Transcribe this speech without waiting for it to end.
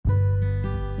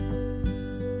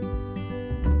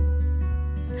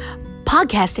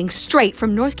Podcasting straight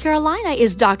from North Carolina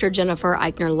is Dr. Jennifer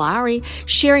Eichner Lowry,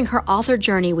 sharing her author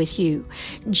journey with you.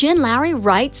 Jen Lowry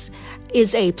Writes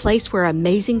is a place where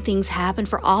amazing things happen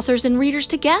for authors and readers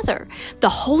together. The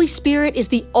Holy Spirit is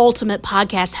the ultimate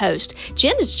podcast host.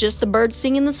 Jen is just the bird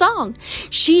singing the song.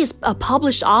 She is a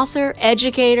published author,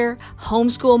 educator,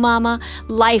 homeschool mama,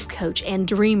 life coach, and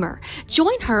dreamer.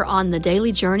 Join her on the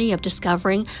daily journey of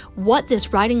discovering what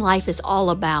this writing life is all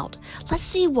about. Let's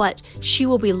see what she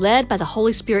will be led by the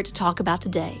Holy Spirit to talk about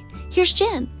today. Here's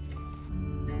Jen.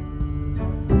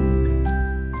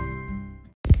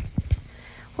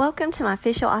 Welcome to my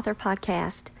official author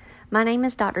podcast. My name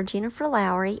is Dr. Jennifer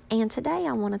Lowry, and today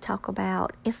I want to talk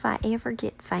about if I ever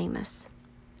get famous.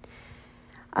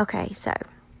 Okay, so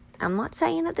I'm not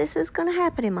saying that this is going to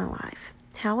happen in my life.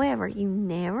 However, you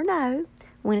never know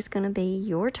when it's going to be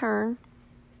your turn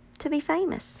to be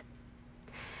famous.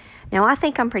 Now, I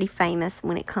think I'm pretty famous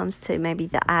when it comes to maybe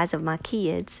the eyes of my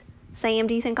kids. Sam,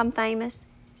 do you think I'm famous?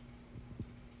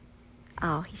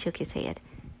 Oh, he shook his head.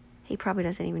 He probably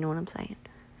doesn't even know what I'm saying.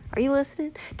 Are you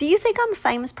listening? Do you think I'm a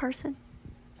famous person?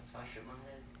 I shook my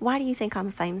head. Why do you think I'm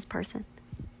a famous person?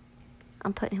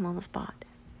 I'm putting him on the spot.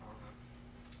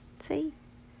 See?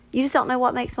 You just don't know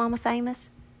what makes Mama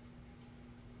famous?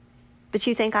 But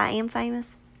you think I am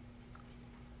famous?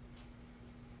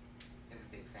 You have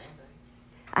a big fan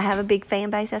base. I have a big fan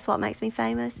base. That's what makes me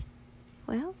famous?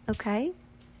 Well, okay.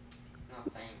 Not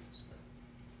famous,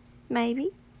 but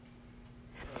Maybe.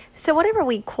 So whatever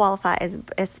we qualify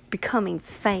as becoming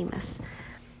famous,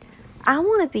 I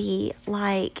want to be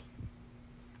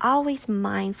always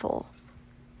mindful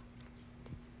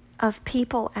of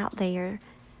people out there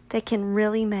that can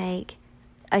really make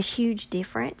a huge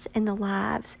difference in the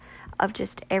lives of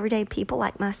just everyday people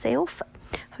like myself,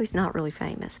 who's not really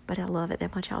famous, but I love it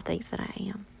that much y'all thinks that I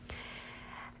am.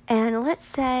 And let's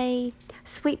say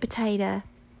Sweet Potato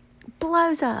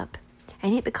blows up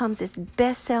and it becomes this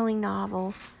best-selling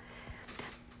novel.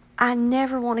 I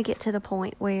never want to get to the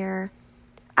point where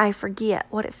I forget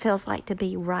what it feels like to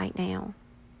be right now,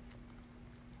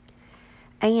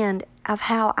 and of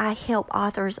how I help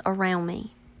authors around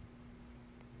me.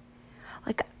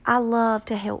 I love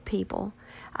to help people.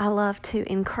 I love to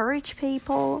encourage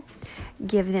people,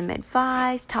 give them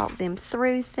advice, talk them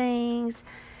through things.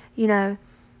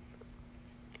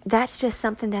 That's just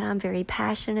something that I'm very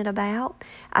passionate about.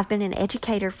 I've been an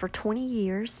educator for 20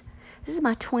 years. This is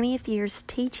my 20th year's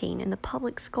teaching in the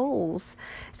public schools.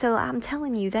 So I'm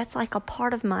telling you, that's like a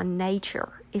part of my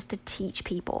nature, is to teach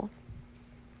people.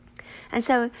 And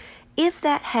so if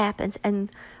that happens,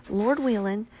 and Lord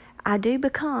willing, I do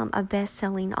become a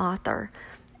best-selling author,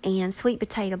 and Sweet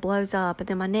Potato blows up, and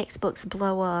then my next books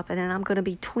blow up, and then I'm going to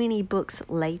be 20 books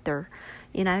later,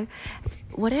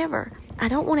 whatever. I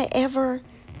don't want to ever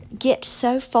get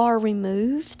so far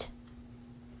removed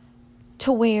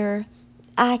to where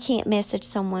I can't message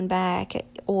someone back,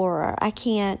 or I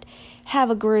can't have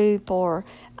a group, or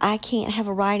I can't have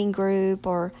a writing group,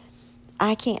 or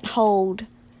I can't hold,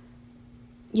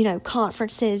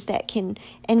 conferences that can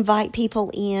invite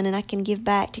people in and I can give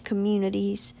back to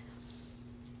communities.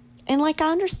 And I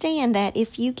understand that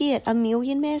if you get 1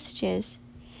 million messages,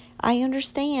 I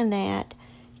understand that,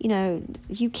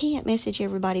 you can't message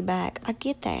everybody back. I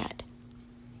get that.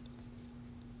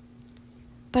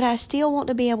 But I still want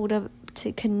to be able to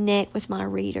connect with my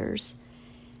readers,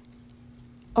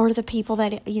 or the people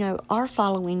that, are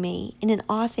following me in an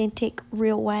authentic,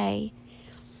 real way.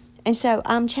 And so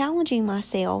I'm challenging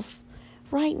myself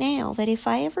right now that if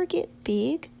I ever get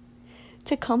big,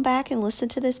 to come back and listen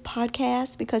to this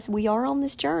podcast, because we are on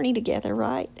this journey together,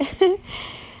 right?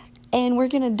 And we're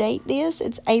going to date this.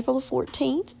 It's April the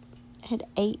 14th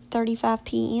at 8:35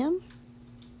 p.m.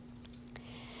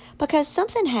 Because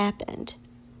something happened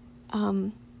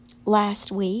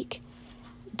last week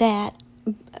that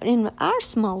in our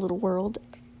small little world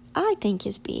I think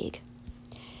is big.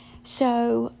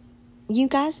 So you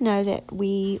guys know that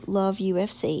we love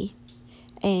UFC,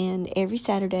 and every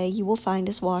Saturday you will find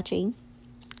us watching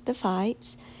the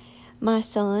fights. My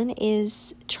son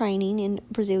is training in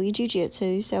Brazilian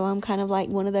Jiu-Jitsu, so I'm kind of like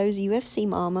one of those UFC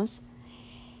mamas.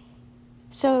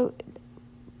 So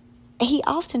he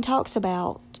often talks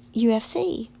about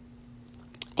UFC.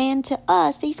 And to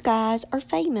us, these guys are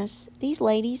famous. These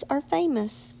ladies are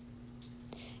famous.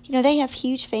 They have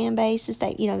huge fan bases.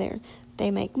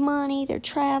 They make money. They're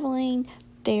traveling.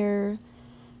 They've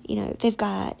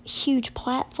got huge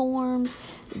platforms.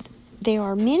 There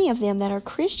are many of them that are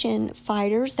Christian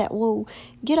fighters that will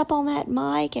get up on that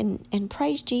mic and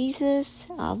praise Jesus.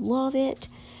 I love it.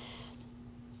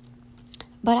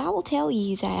 But I will tell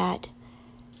you that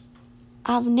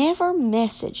I've never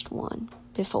messaged one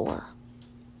before.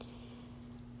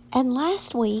 And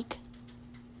last week,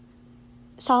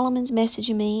 Solomon's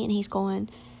messaging me and he's going,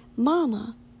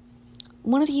 Mama,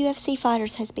 one of the UFC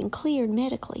fighters has been cleared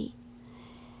medically.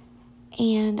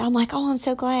 And I'm like, oh, I'm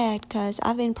so glad because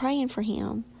I've been praying for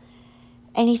him.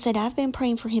 And he said, I've been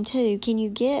praying for him too. Can you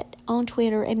get on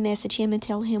Twitter and message him and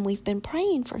tell him we've been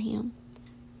praying for him?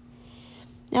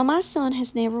 Now, my son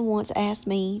has never once asked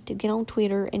me to get on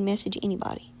Twitter and message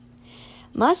anybody.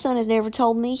 My son has never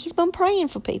told me he's been praying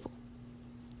for people.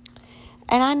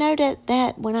 And I know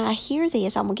that when I hear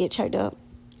this, I'm going to get choked up.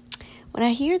 When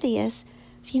I hear this,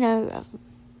 I'm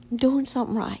doing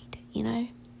something right,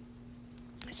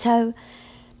 So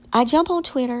I jump on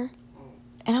Twitter,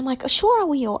 and I'm like, oh, sure I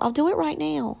will. I'll do it right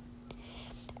now.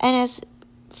 And as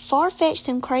far-fetched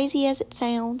and crazy as it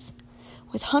sounds,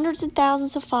 with hundreds and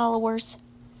thousands of followers,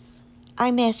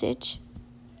 I message,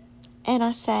 and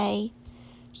I say,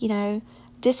 I'm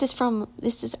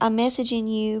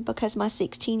messaging you because my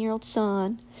 16-year-old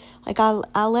son,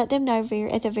 I let them know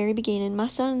at the very beginning, my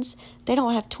sons, they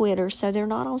don't have Twitter, so they're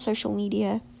not on social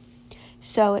media.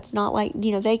 So it's not like,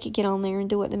 they could get on there and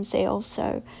do it themselves.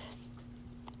 So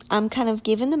I'm kind of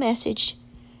giving the message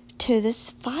to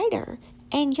this fighter.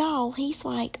 And y'all, he's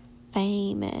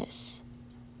famous.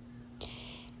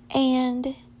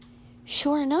 And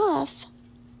sure enough,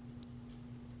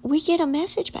 we get a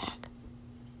message back.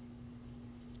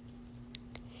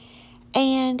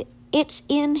 And it's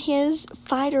in his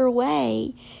fighter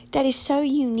way that is so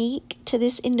unique to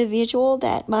this individual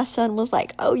that my son was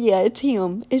like, oh yeah, it's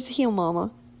him. It's him,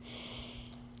 Mama.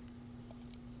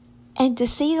 And to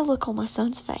see the look on my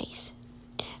son's face,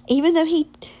 even though he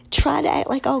tried to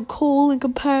act all cool and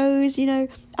composed, I'm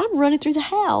running through the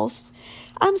house.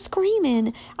 I'm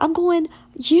screaming. I'm going,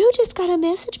 you just got a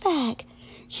message back.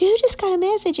 You just got a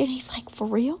message. And he's like, for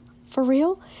real? For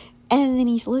real? And then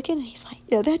he's looking and he's like,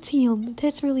 yeah, that's him.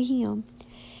 That's really him.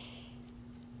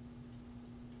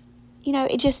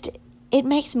 It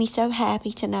makes me so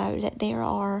happy to know that there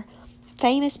are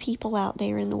famous people out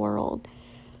there in the world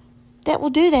that will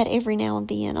do that every now and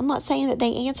then. I'm not saying that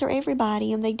they answer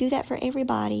everybody and they do that for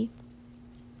everybody.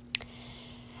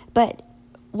 But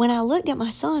when I looked at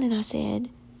my son and I said,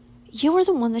 you were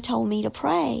the one that told me to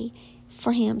pray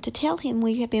for him, to tell him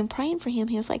we have been praying for him.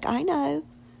 He was like, I know.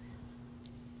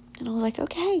 And I was like,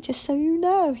 okay, just so you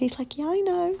know. He's like, yeah, I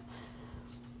know.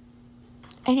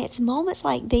 And it's moments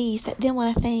like these that then when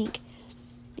I think,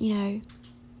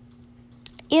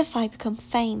 if I become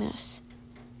famous,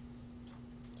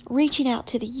 reaching out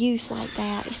to the youth like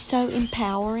that is so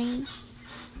empowering.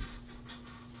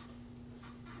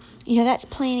 That's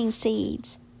planting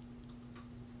seeds.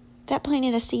 That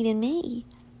planted a seed in me.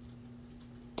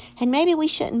 And maybe we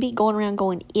shouldn't be going around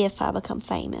going, if I become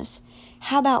famous.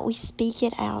 How about we speak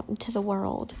it out into the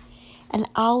world and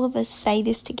all of us say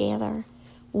this together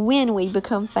when we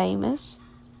become famous?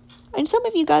 And some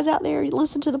of you guys out there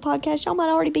listen to the podcast, y'all might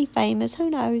already be famous. Who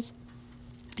knows?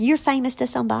 You're famous to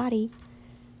somebody.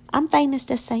 I'm famous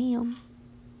to Sam.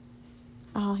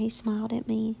 Oh, he smiled at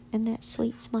me in that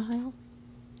sweet smile.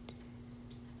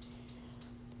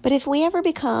 But if we ever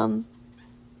become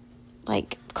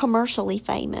commercially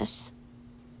famous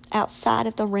outside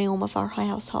of the realm of our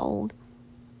household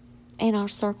and our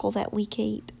circle that we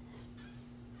keep,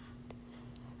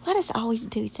 let us always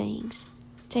do things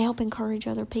to help encourage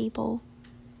other people.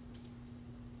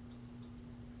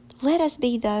 Let us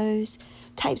be those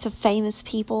types of famous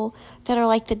people that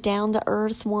are the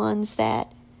down-to-earth ones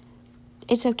that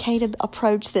it's okay to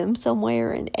approach them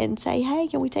somewhere and say, hey,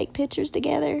 can we take pictures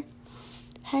together?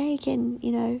 Hey, can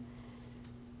you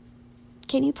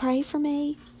pray for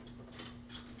me?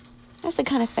 That's the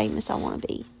kind of famous I want to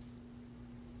be.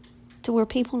 To where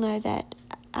people know that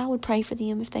I would pray for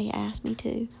them if they asked me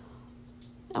to.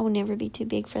 I will never be too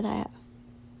big for that.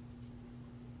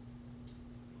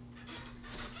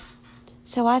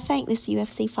 So I thank this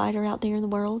UFC fighter out there in the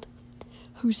world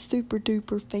who's super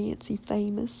duper fancy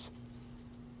famous.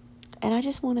 And I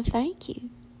just want to thank you.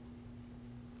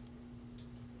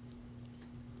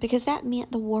 Because that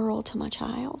meant the world to my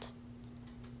child.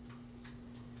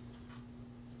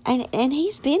 And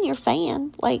he's been your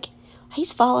fan.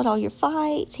 He's followed all your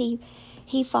fights.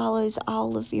 He follows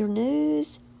all of your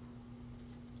news.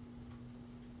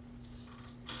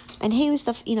 And he was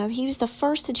the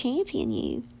first to champion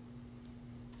you.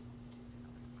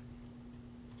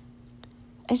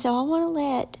 And so I want to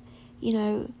let,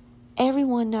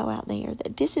 everyone know out there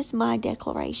that this is my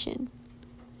declaration.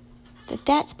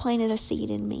 That's planted a seed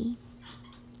in me.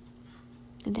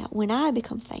 And that when I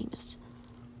become famous,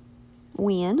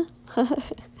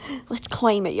 let's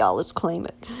claim it, y'all, let's claim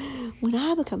it. when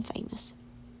I become famous,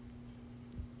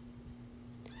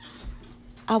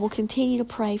 I will continue to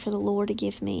pray for the Lord to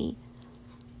give me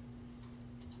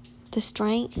the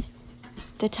strength,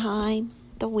 the time,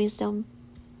 the wisdom,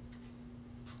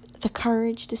 the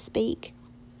courage to speak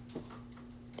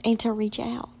and to reach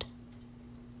out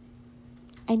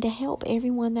and to help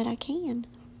everyone that I can.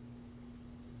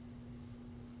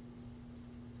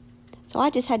 So I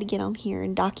just had to get on here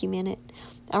and document it.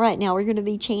 All right, now we're going to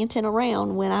be chanting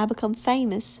around when I become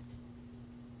famous.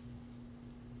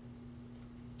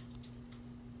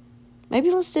 Maybe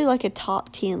let's do like a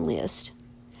top 10 list.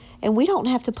 And we don't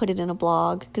have to put it in a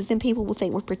blog because then people will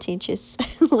think we're pretentious.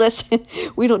 Listen,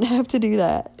 we don't have to do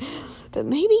that. But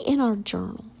maybe in our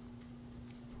journal.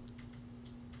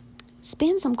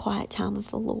 Spend some quiet time with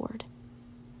the Lord.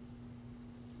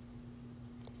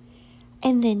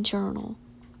 And then journal.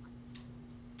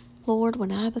 Lord,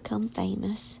 when I become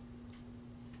famous,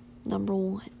 number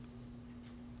 1,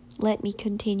 let me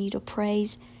continue to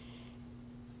praise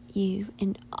you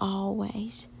in all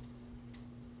ways.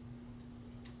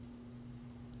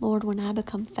 Lord, when I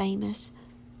become famous,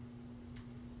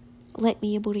 let me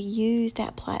be able to use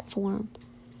that platform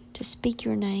to speak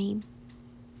your name.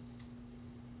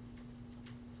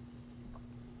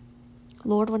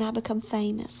 Lord, when I become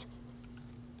famous,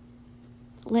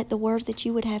 let the words that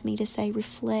you would have me to say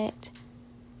reflect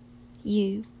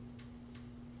you.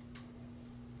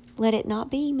 Let it not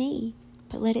be me,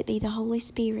 but let it be the Holy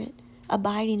Spirit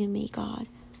abiding in me, God.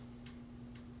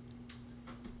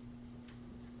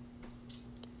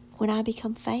 When I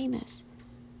become famous,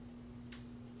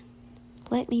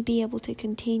 let me be able to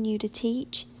continue to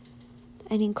teach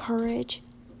and encourage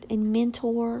and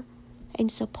mentor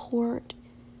and support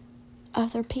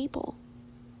other people.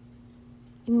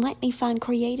 And let me find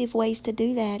creative ways to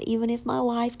do that, even if my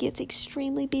life gets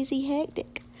extremely busy,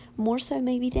 hectic. More so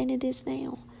maybe than it is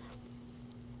now.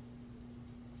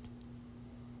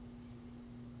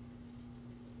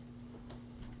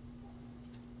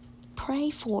 Pray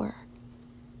for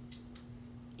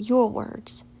your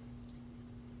words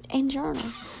and journal.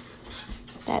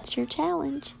 That's your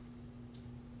challenge.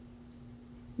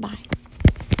 Bye.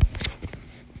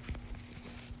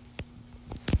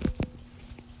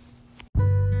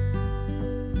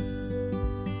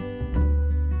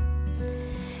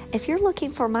 If you're looking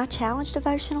for my challenge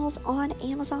devotionals on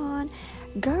Amazon,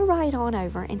 go right on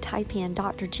over and type in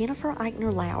Dr. Jennifer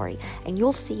Eichner Lowry, and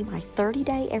you'll see my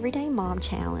 30-day Everyday Mom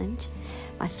Challenge,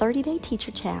 my 30-day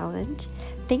Teacher Challenge,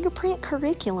 fingerprint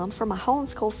curriculum for my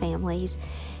homeschool families,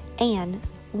 and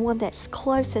one that's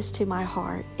closest to my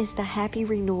heart is the Happy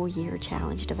Renewal Year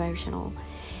Challenge devotional.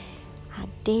 I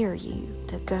dare you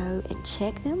to go and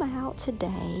check them out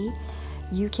today.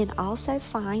 You can also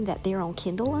find that they're on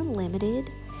Kindle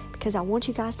Unlimited, because I want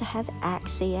you guys to have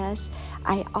access.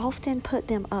 I often put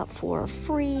them up for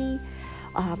free,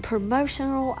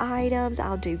 promotional items.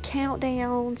 I'll do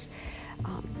countdowns.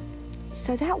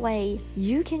 So that way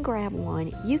you can grab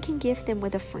one, you can gift them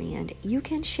with a friend, you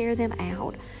can share them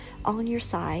out on your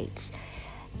sites,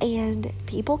 and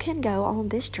people can go on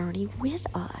this journey with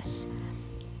us.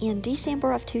 In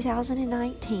December of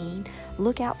 2019,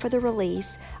 look out for the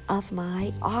release of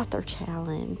my Author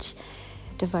Challenge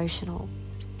devotional.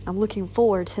 I'm looking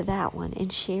forward to that one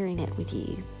and sharing it with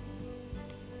you.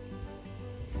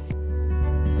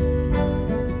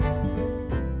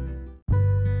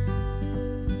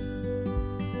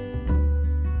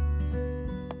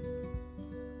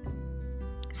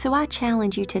 So I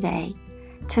challenge you today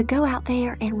to go out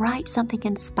there and write something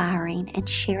inspiring and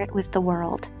share it with the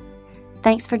world.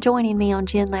 Thanks for joining me on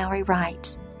Jen Lowry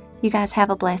Writes. You guys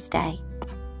have a blessed day.